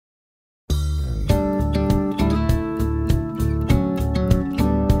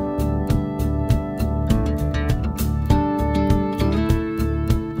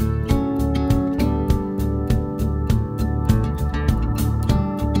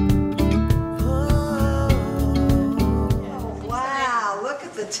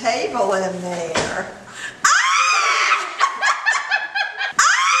table in there.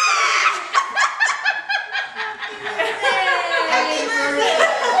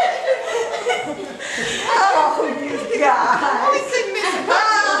 Oh, you guys. We couldn't miss a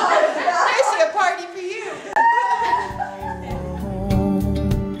party. Actually, a party for you.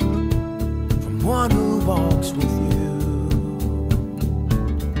 From one who walks with you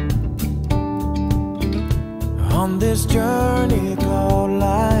on this journey called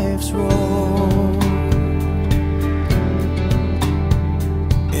life's road.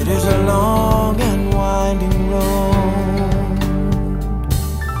 It is a long and winding road.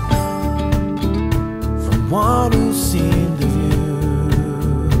 From one who's seen the view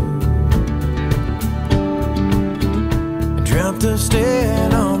and dreamt of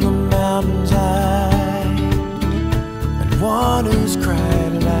staying on the mountains high, and one who's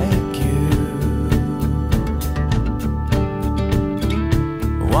cried like you,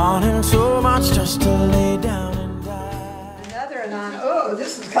 wanting so much just to lay down and die. Another anonymous. Oh,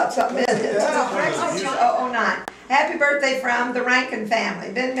 this has got something in it. 009. Happy birthday from the Rankin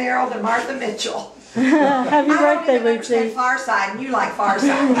family. Ben Merrill and Martha Mitchell. Happy birthday, I don't even understand Lucy. Far Side, and you like Far Side.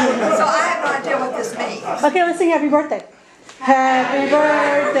 So I have no idea what this means. Okay, let's sing happy birthday. Happy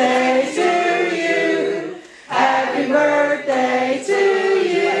birthday to you. Happy birthday to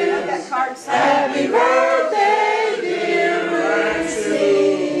you. That card says. Happy birthday, dear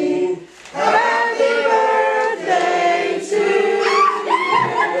Lucy. Happy birthday to you.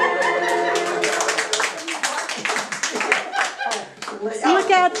 Look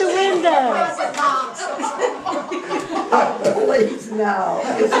out the window. Please, no.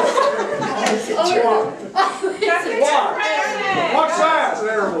 Is it true? What's that?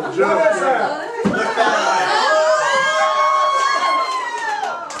 Terrible joke. What's that?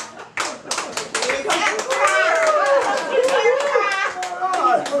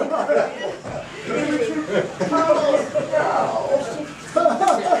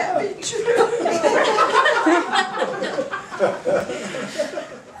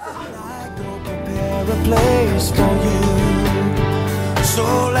 Prepare a place for you, so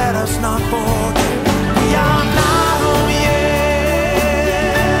let us not forget we are not home yet.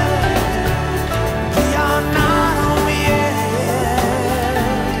 We are not home yet.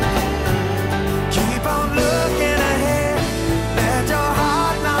 Keep on looking ahead, let your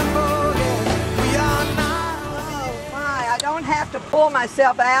heart not forget we are not home yet. My, I don't have to pull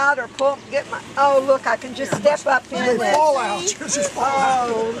myself out or get my. Oh, look, I can just step up in it. Fall out. Just fall out.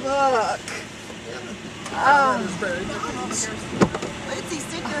 Oh, look. Lindsay,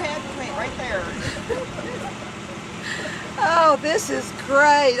 stick your head right there. Oh, this is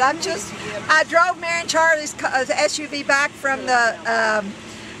great. I drove Mary and Charlie's SUV back from the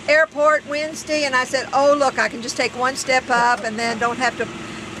airport Wednesday, and I said, oh, look, I can just take one step up and then don't have to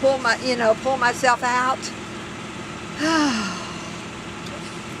pull myself out.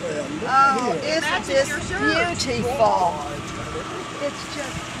 Oh, isn't this beautiful? It's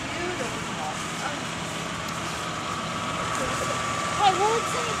just beautiful. Hey,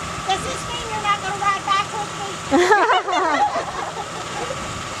 Lucy, does this mean you're not going to ride back with me?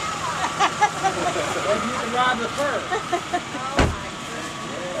 You can ride the first.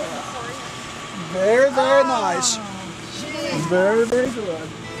 Very, very nice. Very, very good.